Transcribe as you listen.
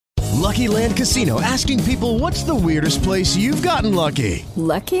Lucky Land Casino, asking people, what's the weirdest place you've gotten lucky?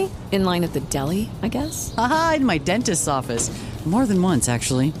 Lucky? In line at the deli, I guess? Aha, in my dentist's office. More than once,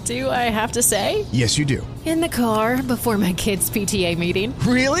 actually. Do I have to say? Yes, you do. In the car before my kids' PTA meeting.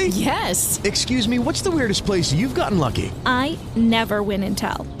 Really? Yes. Excuse me, what's the weirdest place you've gotten lucky? I never win and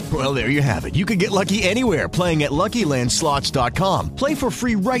tell. Well, there you have it. You can get lucky anywhere, playing at LuckyLandSlots.com. Play for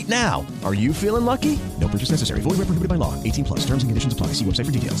free right now. Are you feeling lucky? No purchase necessary. Void where prohibited by law. 18 plus. Terms and conditions apply. See website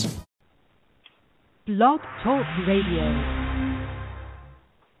for details. Blog Talk Radio.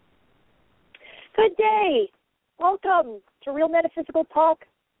 Good day. Welcome to Real Metaphysical Talk.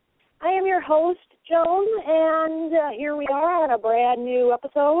 I am your host, Joan, and here we are on a brand new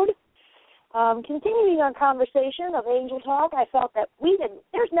episode. Continuing our conversation of Angel Talk, I felt that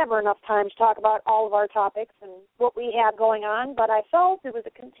there's never enough time to talk about all of our topics and what we have going on, but I felt it was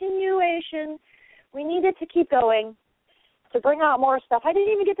a continuation. We needed to keep going to bring out more stuff. I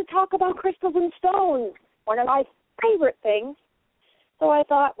didn't even get to talk about crystals and stones, one of my favorite things. So I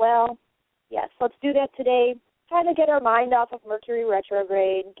thought, well, yes, let's do that today. Try to get our mind off of Mercury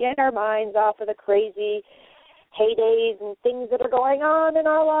retrograde, get our minds off of the crazy heydays and things that are going on in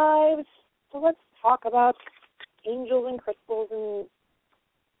our lives. So let's talk about angels and crystals and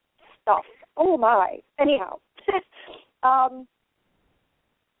stuff. Oh, my. Anyhow,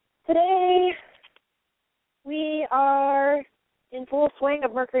 today we are in full swing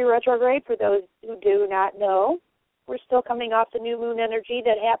of Mercury retrograde. For those who do not know, we're still coming off the new moon energy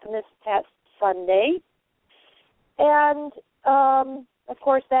that happened this past Sunday. And, of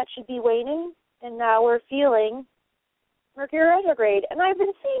course, that should be waning, and now we're feeling Mercury retrograde. And I've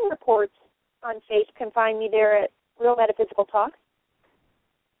been seeing reports on Facebook. You can find me there at Real Metaphysical Talk.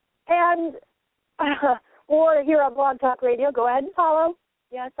 And, or here on Blog Talk Radio, go ahead and follow.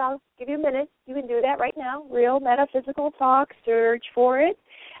 Yes, I'll give you a minute. You can do that right now. Real Metaphysical Talk, search for it.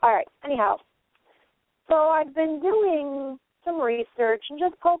 All right, anyhow. So I've been doing some research and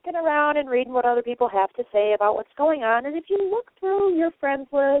just poking around and reading what other people have to say about what's going on. And if you look through your friends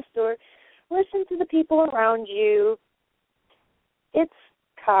list or listen to the people around you, it's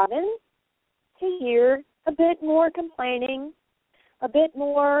common to hear a bit more complaining, a bit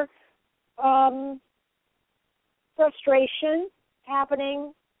more frustration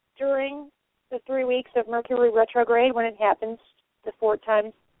happening during the 3 weeks of Mercury retrograde when it happens the 4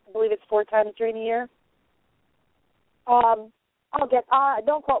 times. I believe it's 4 times during the year.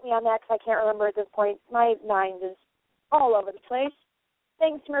 Don't quote me on that because I can't remember at this point. My mind is all over the place.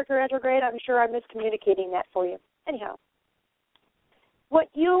 Thanks to Mercury retrograde, I'm sure I'm miscommunicating that for you. Anyhow, what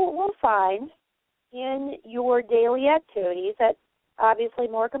you will find in your daily activities, that obviously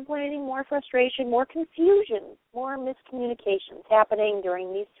more complaining, more frustration, more confusion, more miscommunications happening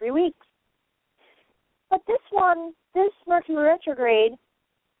during these 3 weeks. But this Mercury retrograde,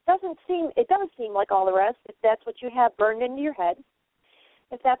 does seem like all the rest, if that's what you have burned into your head,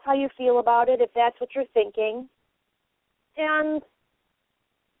 if that's how you feel about it, if that's what you're thinking. And,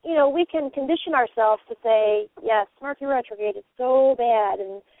 you know, we can condition ourselves to say, yes, Mercury retrograde is so bad.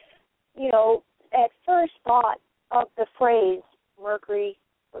 And, you know, at first thought of the phrase Mercury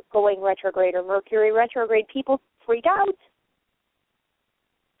going retrograde or Mercury retrograde, people freak out.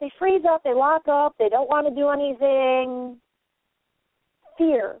 They freeze up, they lock up, they don't want to do anything.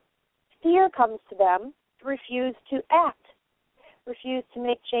 Fear comes to them to refuse to act, refuse to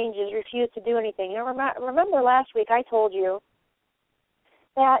make changes, refuse to do anything. You know, remember last week I told you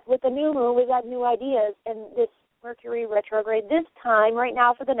that with the new moon we got new ideas, and this Mercury retrograde this time, right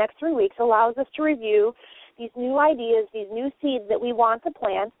now for the next 3 weeks, allows us to review these new ideas, these new seeds that we want to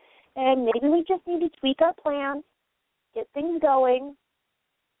plant, and maybe we just need to tweak our plan, get things going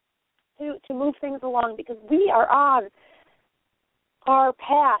to move things along, because we are on our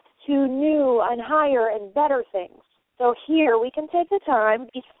path to new and higher and better things. So here we can take the time,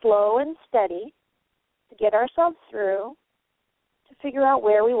 be slow and steady, to get ourselves through, to figure out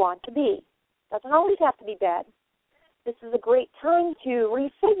where we want to be. Doesn't always have to be bad. This is a great time to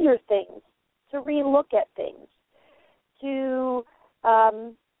refigure things, to relook at things, to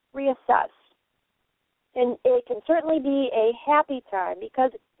reassess. And it can certainly be a happy time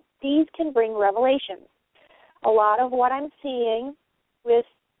because these can bring revelations. A lot of what I'm seeing with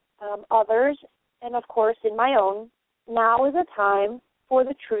others, and of course in my own, now is a time for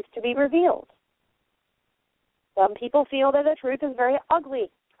the truth to be revealed. Some people feel that the truth is very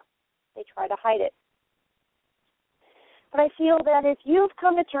ugly. They try to hide it. But I feel that if you've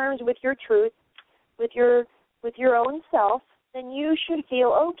come to terms with your truth, with your own self, then you should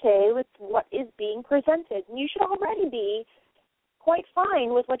feel okay with what is being presented. And you should already be quite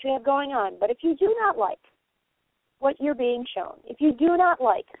fine with what you have going on. But if you do not like what you're being shown, if you do not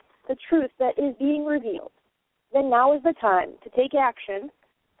like the truth that is being revealed, then now is the time to take action.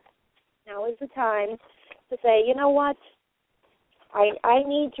 Now is the time to say, you know what? I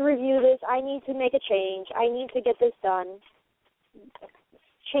need to review this. I need to make a change. I need to get this done.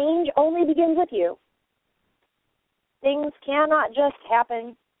 Change only begins with you. Things cannot just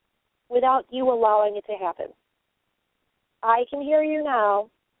happen without you allowing it to happen. I can hear you now.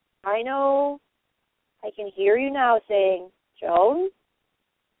 I know. I can hear you now saying, Joan,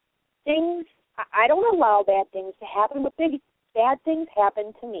 I don't allow bad things to happen, but bad things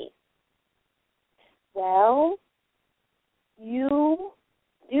happen to me. Well, you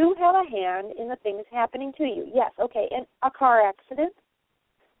do have a hand in the things happening to you. Yes, okay, and a car accident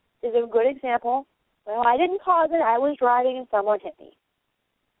is a good example. Well, I didn't cause it. I was driving and someone hit me.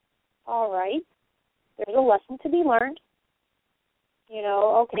 All right. There's a lesson to be learned. You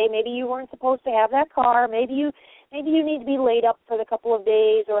know, okay, maybe you weren't supposed to have that car. Maybe you need to be laid up for the couple of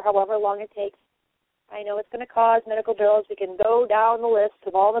days or however long it takes. I know it's going to cause medical bills. We can go down the list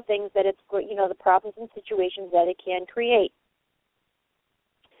of all the things that the problems and situations that it can create.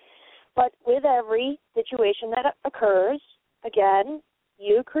 But with every situation that occurs, again,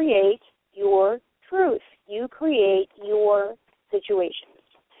 you create your truth. You create your situations.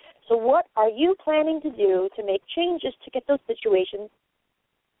 So what are you planning to do to make changes to get those situations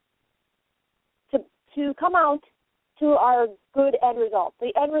to come out to our good end result,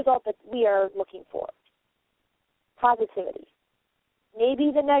 the end result that we are looking for? Positivity.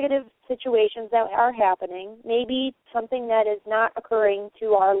 Maybe the negative situations that are happening, maybe something that is not occurring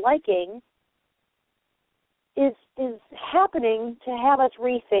to our liking is happening to have us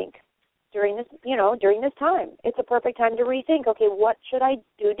rethink during this time. It's a perfect time to rethink, okay, what should I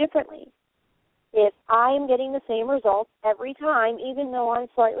do differently? If I'm getting the same results every time, even though I'm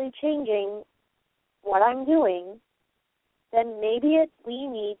slightly changing what I'm doing, then maybe we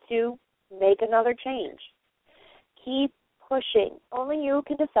need to make another change. Keep pushing. Only you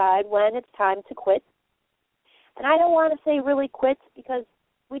can decide when it's time to quit. And I don't want to say really quit because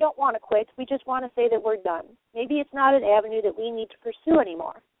we don't want to quit. We just want to say that we're done. Maybe it's not an avenue that we need to pursue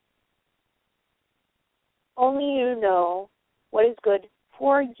anymore. Only you know what is good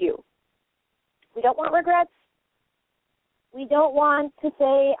for you. We don't want regrets. We don't want to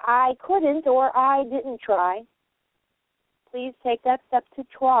say, I couldn't or I didn't try. Please take that step to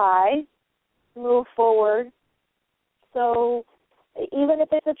try, move forward. So even if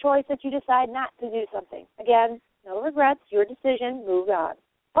it's a choice that you decide not to do something, again, no regrets, your decision, move on.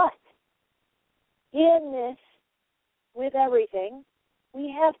 But in this, with everything,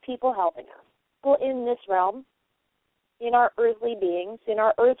 we have people helping us. People in this realm, in our earthly beings, in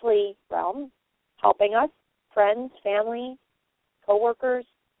our earthly realm, helping us, friends, family, coworkers,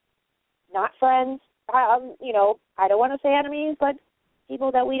 not friends, I don't want to say enemies, but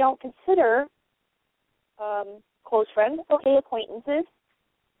people that we don't consider close friends, okay, acquaintances.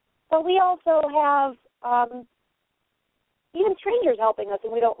 But we also have even strangers helping us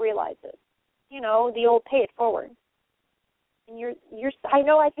and we don't realize it. The old pay it forward. And I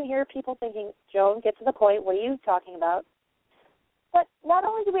know I can hear people thinking, Joan, get to the point, what are you talking about? But not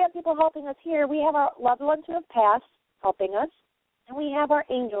only do we have people helping us here, we have our loved ones who have passed helping us, and we have our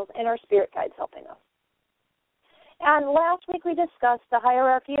angels and our spirit guides helping us. And last week we discussed the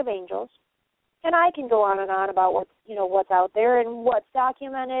hierarchy of angels, and I can go on and on about what's out there and what's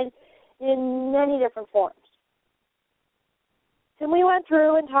documented in many different forms. And we went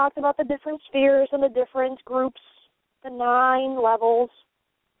through and talked about the different spheres and the different groups, the 9 levels,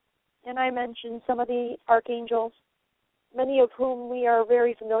 and I mentioned some of the archangels, many of whom we are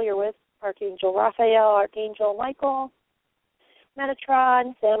very familiar with: Archangel Raphael, Archangel Michael,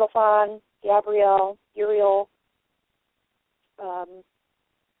 Metatron, Sandalphon, Gabriel, Uriel,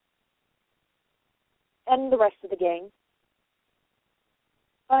 and the rest of the gang.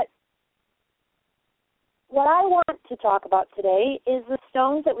 But what I want to talk about today is the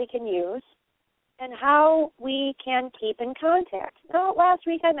stones that we can use and how we can keep in contact. Now, last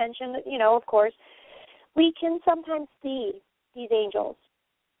week I mentioned that, of course, we can sometimes see these angels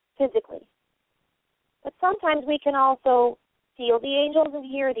physically. But sometimes we can also feel the angels and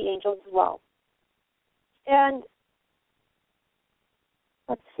hear the angels as well. And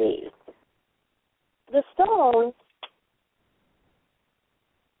let's see. The stones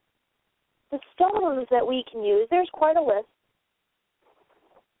that we can use, there's quite a list.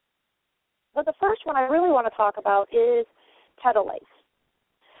 But the first one I really want to talk about is pedalates.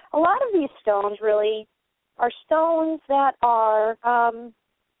 A lot of these stones really are stones that are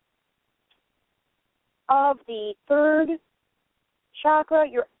of the third chakra,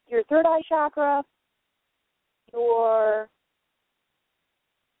 your third eye chakra, your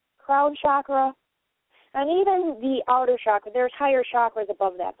crown chakra, and even the outer chakra. There's higher chakras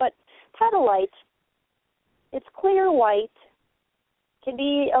above that. But petalite, it's clear white, can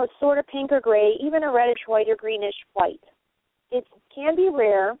be a sort of pink or gray, even a reddish white or greenish white. It can be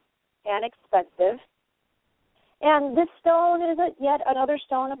rare and expensive. And this stone is yet another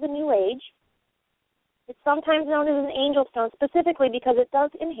stone of the New Age. It's sometimes known as an angel stone specifically because it does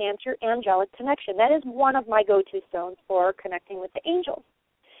enhance your angelic connection. That is one of my go-to stones for connecting with the angels.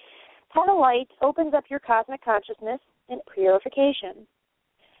 Petalite opens up your cosmic consciousness and purification.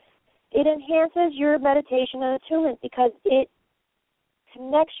 It enhances your meditation and attunement because it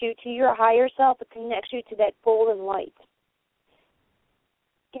connects you to your higher self. It connects you to that golden light.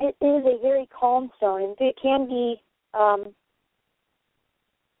 It is a very calm stone, and it can be,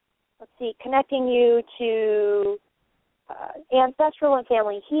 connecting you to ancestral and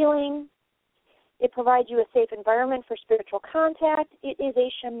family healing. It provides you a safe environment for spiritual contact. It is a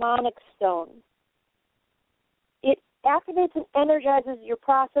shamanic stone. It activates and energizes your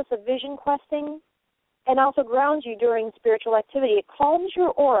process of vision questing and also grounds you during spiritual activity. It calms your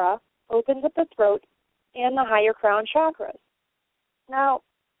aura, opens up the throat, and the higher crown chakras. Now,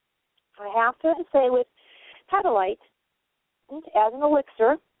 I have to say with petalite, as an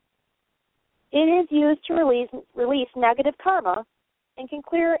elixir, it is used to release negative karma and can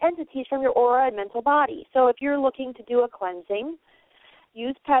clear entities from your aura and mental body. So if you're looking to do a cleansing,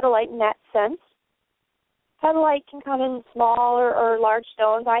 use petalite in that sense. Petalite can come in small or large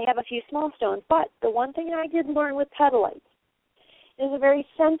stones. I have a few small stones, but the one thing I did learn with petalite is a very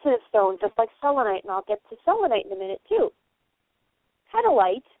sensitive stone, just like selenite, and I'll get to selenite in a minute too.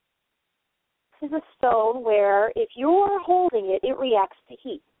 Petalite is a stone where if you're holding it, it reacts to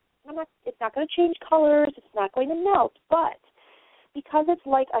heat. It's not going to change colors. It's not going to melt, but because it's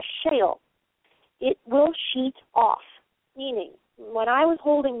like a shale, it will sheet off, meaning when I was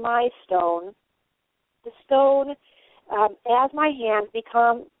holding my stone, the stone, as my hands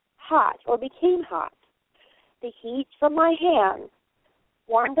became hot, the heat from my hand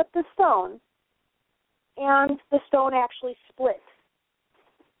warmed up the stone, and the stone actually split.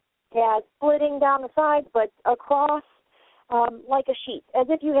 It had splitting down the sides, but across like a sheet. As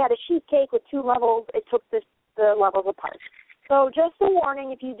if you had a sheet cake with two levels, it took the levels apart. So just a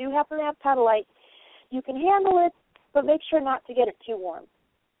warning, if you do happen to have petalite, you can handle it, but make sure not to get it too warm.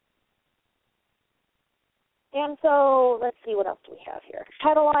 And so let's see, what else do we have here?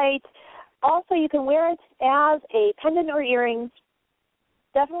 Petalite. Also, you can wear it as a pendant or earrings,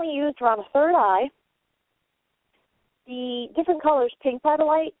 definitely used around the third eye. The different colors, pink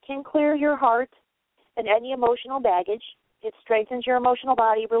petalite, can clear your heart and any emotional baggage. It strengthens your emotional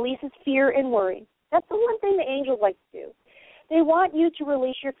body, releases fear and worry. That's the one thing the angels like to do. They want you to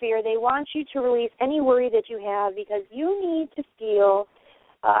release your fear. They want you to release any worry that you have because you need to feel,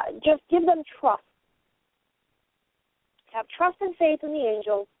 just give them trust. Have trust and faith in the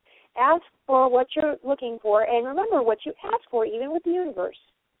angels. Ask for what you're looking for, and remember what you ask for, even with the universe.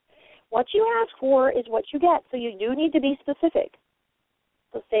 What you ask for is what you get, so you do need to be specific.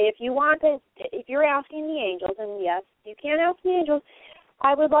 So say if you're asking the angels, and yes, you can ask the angels,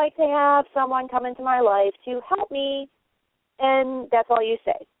 I would like to have someone come into my life to help me, and that's all you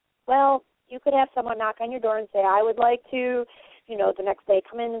say. Well, you could have someone knock on your door and say, I would like to, the next day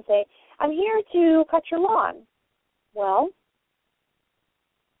come in and say, I'm here to cut your lawn. Well,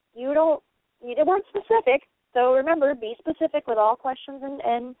 you weren't specific, so remember, be specific with all questions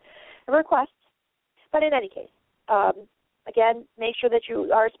and requests. But in any case, again, make sure that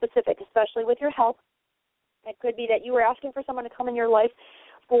you are specific, especially with your help. It could be that you were asking for someone to come in your life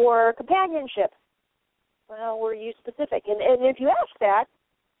for companionship. Well, were you specific? And if you ask that,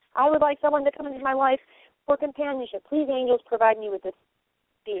 I would like someone to come into my life for companionship. Please, angels, provide me with this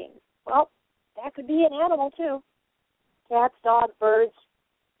being. Well, that could be an animal, too. Cats, dogs, birds,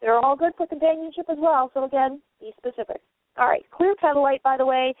 they're all good for companionship as well. So, again, be specific. All right, clear petalite, by the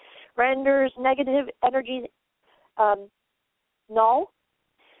way, renders negative energies null.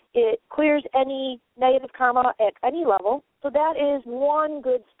 It clears any negative karma at any level. So that is one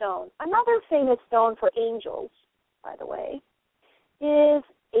good stone. Another famous stone for angels, by the way, is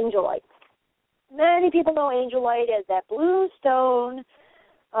angelite. Many people know angelite as that blue stone,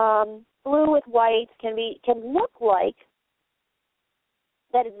 blue with white, can look like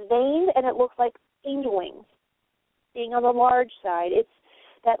that it's veined and it looks like angel wings, being on the large side. It's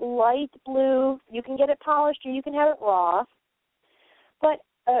that light blue. You can get it polished or you can have it raw. But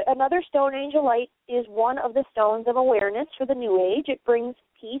another stone, angelite, is one of the stones of awareness for the New Age. It brings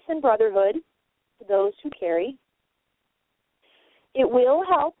peace and brotherhood to those who carry. It will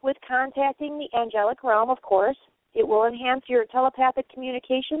help with contacting the angelic realm, of course. It will enhance your telepathic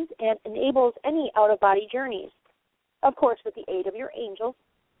communications and enables any out-of-body journeys, of course, with the aid of your angels.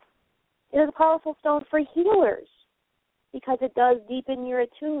 It is a powerful stone for healers because it does deepen your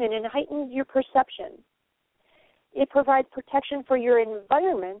attunement and heightens your perception. It provides protection for your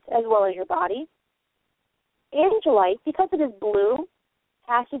environment as well as your body. Angelite, because it is blue,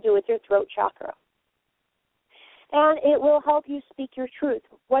 has to do with your throat chakra. And it will help you speak your truth,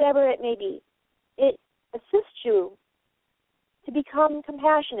 whatever it may be. It assists you to become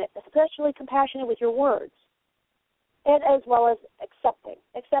compassionate, especially compassionate with your words, and as well as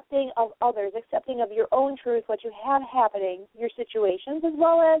accepting of others, accepting of your own truth, what you have happening, your situations, as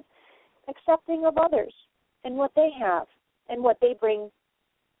well as accepting of others and what they have and what they bring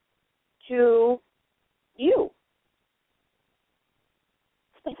to you.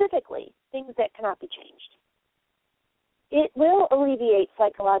 Specifically, things that cannot be changed. It will alleviate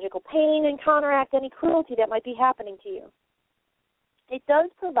psychological pain and counteract any cruelty that might be happening to you. It does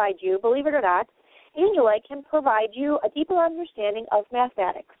provide you, believe it or not, Angelite can provide you a deeper understanding of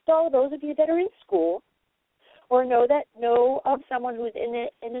mathematics. So those of you that are in school or know of someone who's in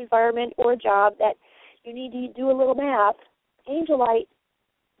an environment or a job that you need to do a little math, Angelite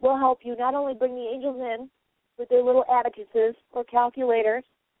will help you not only bring the angels in with their little abacuses or calculators,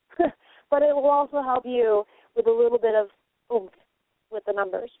 but it will also help you with a little bit of oomph with the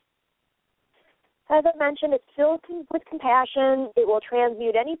numbers. As I mentioned, it's filled with compassion. It will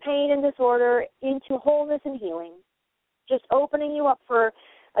transmute any pain and disorder into wholeness and healing, just opening you up for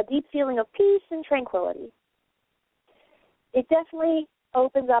a deep feeling of peace and tranquility. It definitely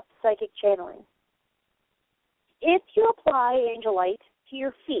opens up psychic channeling. If you apply Angelite to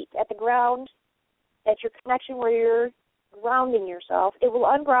your feet at the ground, at your connection where you're grounding yourself, it will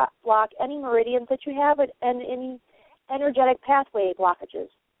unblock any meridians that you have and any energetic pathway blockages.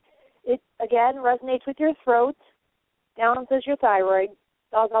 It, again, resonates with your throat, balances your thyroid,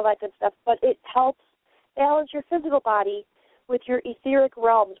 does all that good stuff, but it helps balance your physical body with your etheric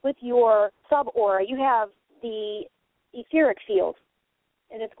realms, with your sub-aura. You have the etheric field,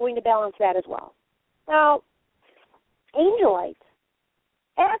 and it's going to balance that as well. Now, Angelite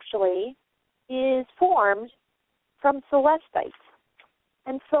actually is formed from celestite,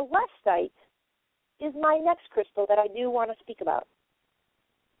 and celestite is my next crystal that I do want to speak about.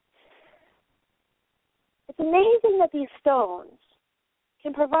 It's amazing that these stones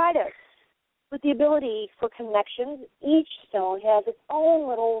can provide us with the ability for connections. Each stone has its own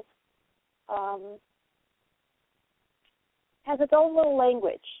little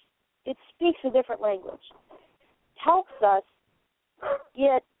language. It speaks a different language. It helps us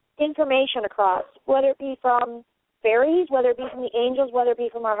get information across, whether it be from fairies, whether it be from the angels, whether it be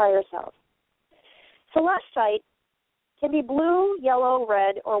from our higher self. Celestite can be blue, yellow,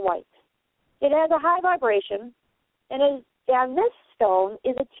 red, or white. It has a high vibration, and this stone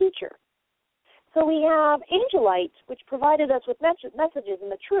is a teacher. So we have Angelite, which provided us with messages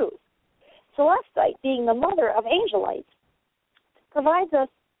and the truth. Celestite, being the mother of Angelite, provides us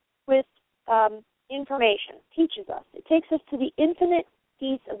with information, teaches us. It takes us to the infinite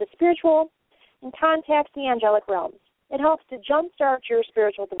peace of the spiritual and contacts the angelic realms. It helps to jumpstart your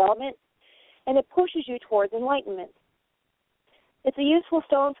spiritual development, and it pushes you towards enlightenment. It's a useful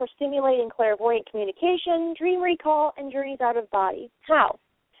stone for stimulating clairvoyant communication, dream recall, and journeys out of body. How?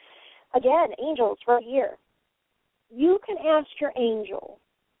 Again, angels right here. You can ask your angel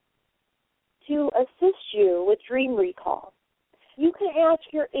to assist you with dream recall. You can ask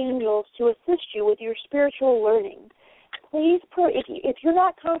your angels to assist you with your spiritual learning. Please, if you're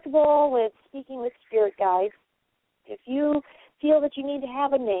not comfortable with speaking with spirit guides, if you feel that you need to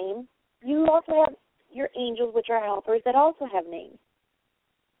have a name, you also have your angels, which are helpers, that also have names.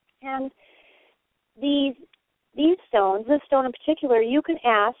 And these stones, this stone in particular, you can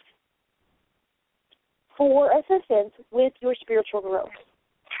ask for assistance with your spiritual growth.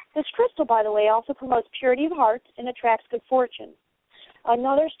 This crystal, by the way, also promotes purity of heart and attracts good fortune.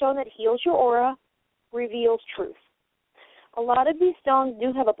 Another stone that heals your aura, reveals truth. A lot of these stones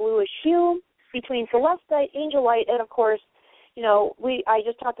do have a bluish hue between celestite, angelite, and, of course, I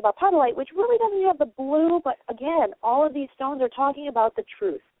just talked about petalite, which really doesn't have the blue, but again, all of these stones are talking about the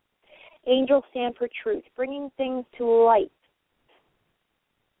truth. Angels stand for truth, bringing things to light.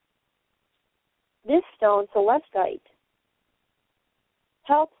 This stone, celestite,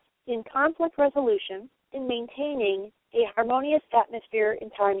 helps in conflict resolution in maintaining a harmonious atmosphere in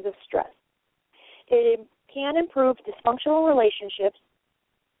times of stress. It can improve dysfunctional relationships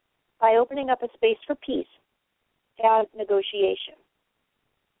by opening up a space for peace and negotiation.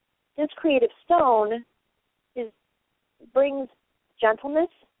 This creative stone brings gentleness,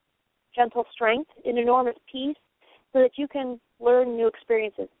 gentle strength, and enormous peace so that you can learn new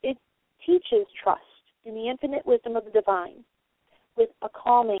experiences. It teaches trust in the infinite wisdom of the divine with a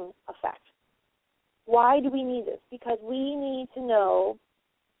calming effect. Why do we need this? Because we need to know,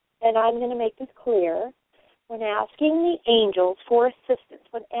 and I'm going to make this clear, when asking the angels for assistance,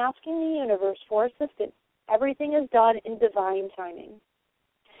 when asking the universe for assistance, everything is done in divine timing.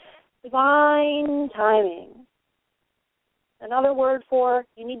 Divine timing. Another word for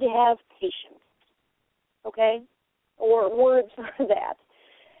you need to have patience, okay? Or words for that.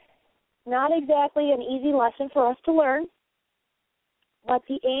 Not exactly an easy lesson for us to learn, but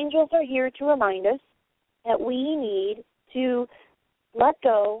the angels are here to remind us that we need to let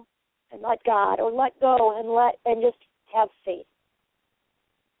go and let God, or let go and just have faith.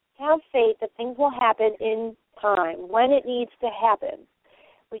 Have faith that things will happen in time, when it needs to happen.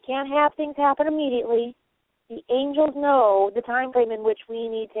 We can't have things happen immediately. The angels know the time frame in which we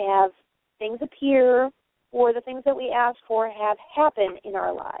need to have things appear, or the things that we ask for have happen in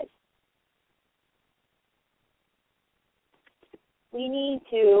our lives. We need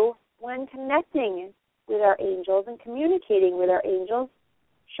to, when connecting with our angels and communicating with our angels,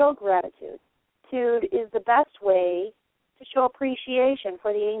 show gratitude. Gratitude is the best way to show appreciation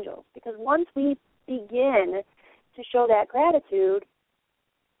for the angels, because once we begin to show that gratitude,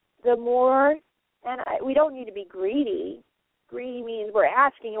 the more, and we don't need to be greedy. Greedy means we're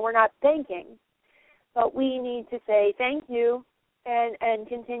asking and we're not thanking, but we need to say thank you and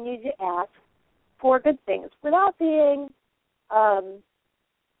continue to ask for good things without being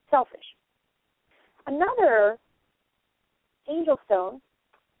selfish. Another angel stone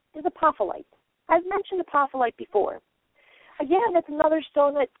is apophyllite. I've mentioned apophyllite before. Again, it's another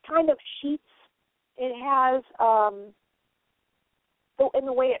stone that kind of sheets. It has, in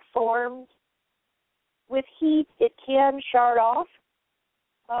the way it forms, with heat, it can shard off.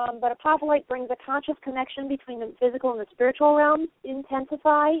 But apophyllite brings a conscious connection between the physical and the spiritual realm,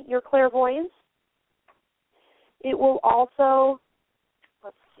 intensify your clairvoyance. It will also,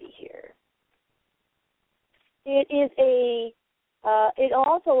 let's see here. It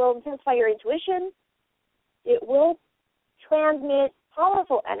also will intensify your intuition. It will transmit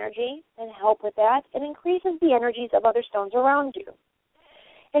powerful energy and help with that. It increases the energies of other stones around you.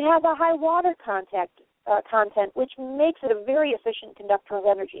 It has a high water content, which makes it a very efficient conductor of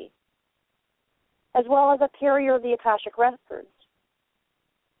energy, as well as a carrier of the Akashic records.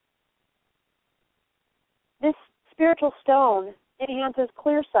 This spiritual stone enhances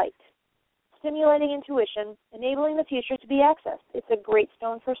clear sight, stimulating intuition, enabling the future to be accessed. It's a great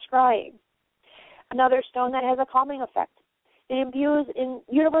stone for scrying. Another stone that has a calming effect. It imbues in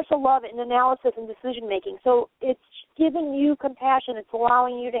universal love in analysis and decision-making. So it's giving you compassion. It's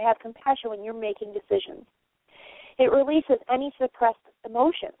allowing you to have compassion when you're making decisions. It releases any suppressed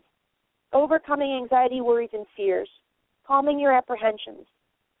emotions, overcoming anxiety, worries, and fears, calming your apprehensions.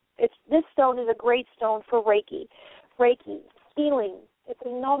 This stone is a great stone for Reiki, healing. It's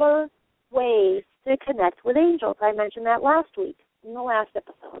another way to connect with angels. I mentioned that last week in the last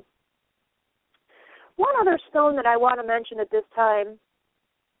episode. One other stone that I want to mention at this time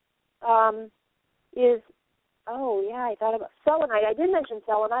is, I thought about selenite. I did mention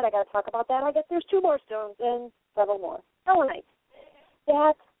selenite. I got to talk about that. I guess there's two more stones and several more. Selenite.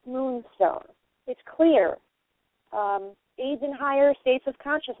 That's moonstone. It's clear. Aids in higher states of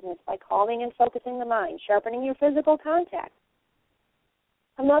consciousness by calming and focusing the mind, sharpening your physical contact.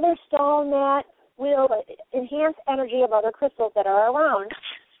 Another stone that will enhance energy of other crystals that are around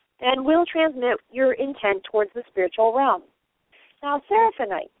and will transmit your intent towards the spiritual realm. Now,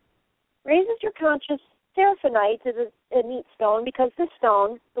 seraphonite raises your conscious. Seraphonite is a neat stone because this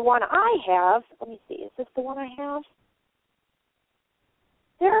stone, the one I have, let me see, is this the one I have?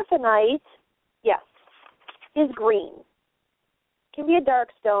 Seraphonite, yes, is green. Can be a dark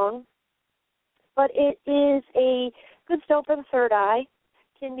stone, but it is a good stone for the third eye.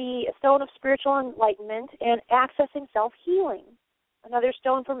 Can be a stone of spiritual enlightenment and accessing self-healing. Another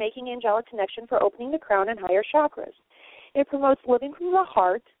stone for making angelic connection for opening the crown and higher chakras. It promotes living from the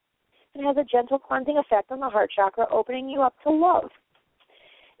heart and has a gentle cleansing effect on the heart chakra, opening you up to love.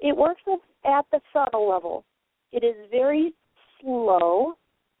 It works at the subtle level. It is very slow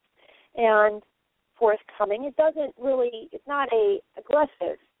and forthcoming. It's not a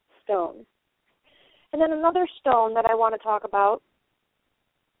aggressive stone. And then another stone that I want to talk about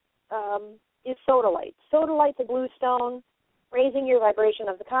is sodalite. Sodalite's a blue stone, raising your vibration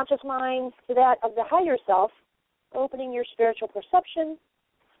of the conscious mind to that of the higher self, opening your spiritual perception,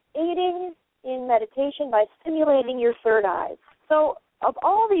 aiding in meditation by stimulating your third eye. So of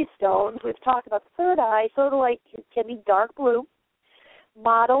all these stones, we've talked about the third eye. Sodalite can be dark blue,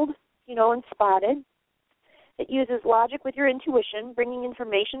 mottled, and spotted. It uses logic with your intuition, bringing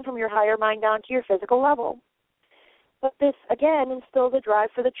information from your higher mind down to your physical level. But this, again, instills a drive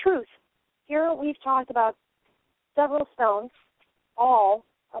for the truth. Here we've talked about several stones, all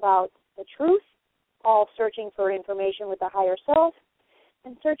about the truth, all searching for information with the higher self,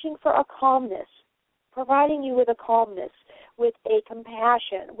 and searching for a calmness, providing you with a calmness, with a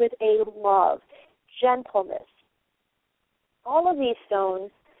compassion, with a love, gentleness. All of these stones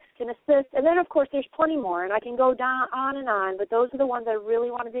can assist, and then, of course, there's plenty more, and I can go down on and on, but those are the ones I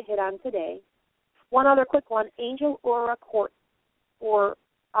really wanted to hit on today. One other quick one, Angel Aura Quartz, or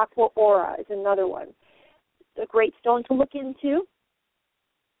Aqua Aura is another one. It's a great stone to look into.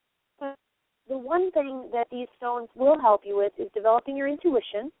 But the one thing that these stones will help you with is developing your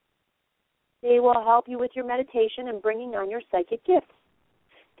intuition. They will help you with your meditation and bringing on your psychic gifts.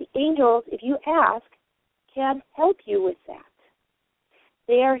 The angels, if you ask, can help you with that.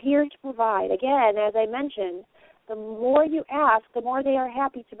 They are here to provide. Again, as I mentioned, the more you ask, the more they are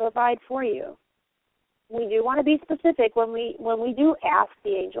happy to provide for you. We do want to be specific when we do ask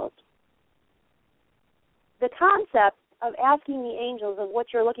the angels. The concept of asking the angels of what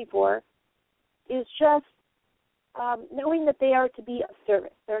you're looking for is just knowing that they are to be of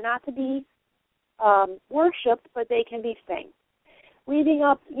service. They're not to be worshipped, but they can be thanked. Leading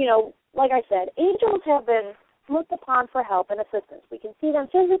up, like I said, angels have been looked upon for help and assistance. We can see them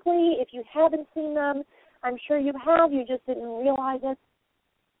physically. If you haven't seen them, I'm sure you have. You just didn't realize it.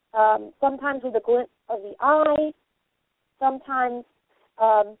 Sometimes with a glint of the eye, sometimes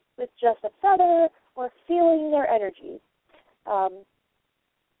with just a feather, or feeling their energy.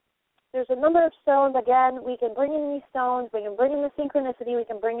 There's a number of stones. Again, we can bring in these stones. We can bring in the synchronicity. We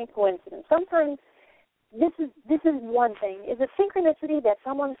can bring in coincidence. Sometimes this is one thing. Is it synchronicity that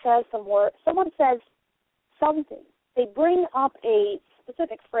someone says some word? Someone says something. They bring up a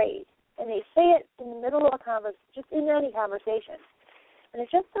specific phrase, and they say it in the middle of a conversation, just in any conversation. And it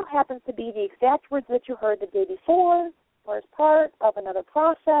just so happens to be the exact words that you heard the day before, or as part of another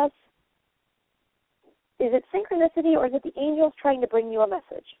process. Is it synchronicity, or is it the angels trying to bring you a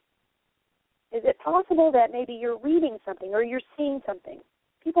message? Is it possible that maybe you're reading something or you're seeing something?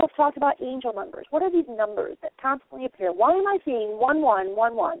 People have talked about angel numbers. What are these numbers that constantly appear? Why am I seeing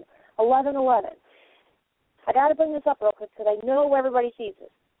 1111, 1111? I got to bring this up real quick because I know everybody sees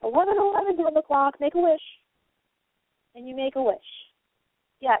this. 1111 on the clock, make a wish, and you make a wish.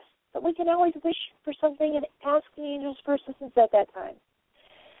 Yes, but we can always wish for something and ask the angels for assistance at that time.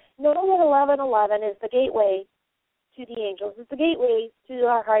 Know that 1111 is the gateway to the angels. It's the gateway to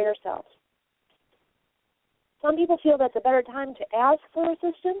our higher selves. Some people feel that's a better time to ask for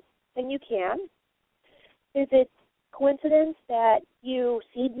assistance than you can. Is it coincidence that you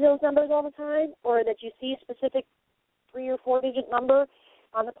see those numbers all the time, or that you see a specific 3 or 4 digit number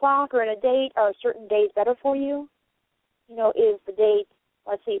on the clock or in a date? Are certain days better for you? Is the date,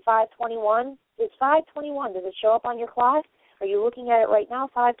 let's see, 521? Is 521, does it show up on your clock? Are you looking at it right now,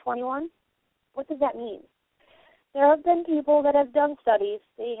 521? What does that mean? There have been people that have done studies.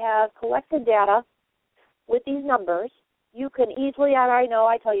 They have collected data with these numbers. You can easily, and I know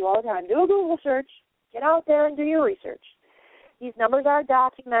I tell you all the time, do a Google search. Get out there and do your research. These numbers are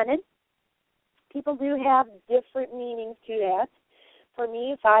documented. People do have different meanings to that. For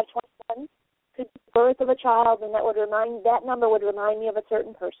me, 521 could be the birth of a child, and that number would remind me of a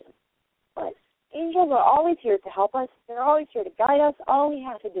certain person. But angels are always here to help us. They're always here to guide us. All we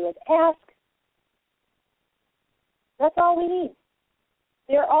have to do is ask. That's all we need.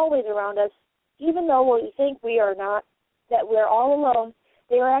 They're always around us. Even though we think we are not, that we're all alone,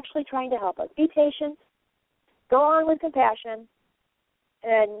 they are actually trying to help us. Be patient. Go on with compassion.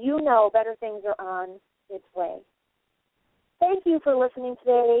 And better things are on its way. Thank you for listening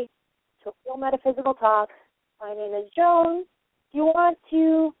today to Real Metaphysical Talk. My name is Joan. If you want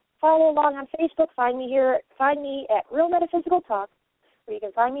to follow along on Facebook, find me at Real Metaphysical Talk, or you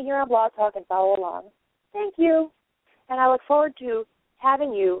can find me here on Blog Talk and follow along. Thank you, and I look forward to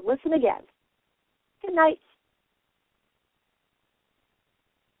having you listen again. Good night.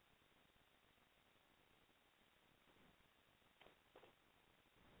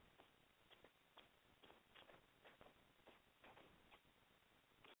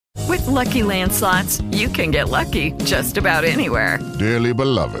 With Lucky Land Slots, you can get lucky just about anywhere. Dearly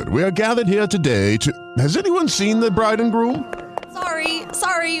beloved, we are gathered here today to... Has anyone seen the bride and groom?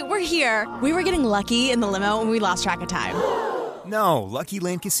 Sorry, we're here. We were getting lucky in the limo and we lost track of time. No, Lucky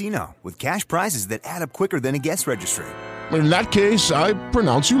Land Casino, with cash prizes that add up quicker than a guest registry. In that case, I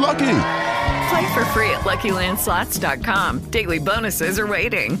pronounce you lucky. Play for free at LuckyLandSlots.com. Daily bonuses are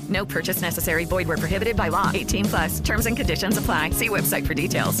waiting. No purchase necessary. Void where prohibited by law. 18+. Terms and conditions apply. See website for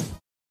details.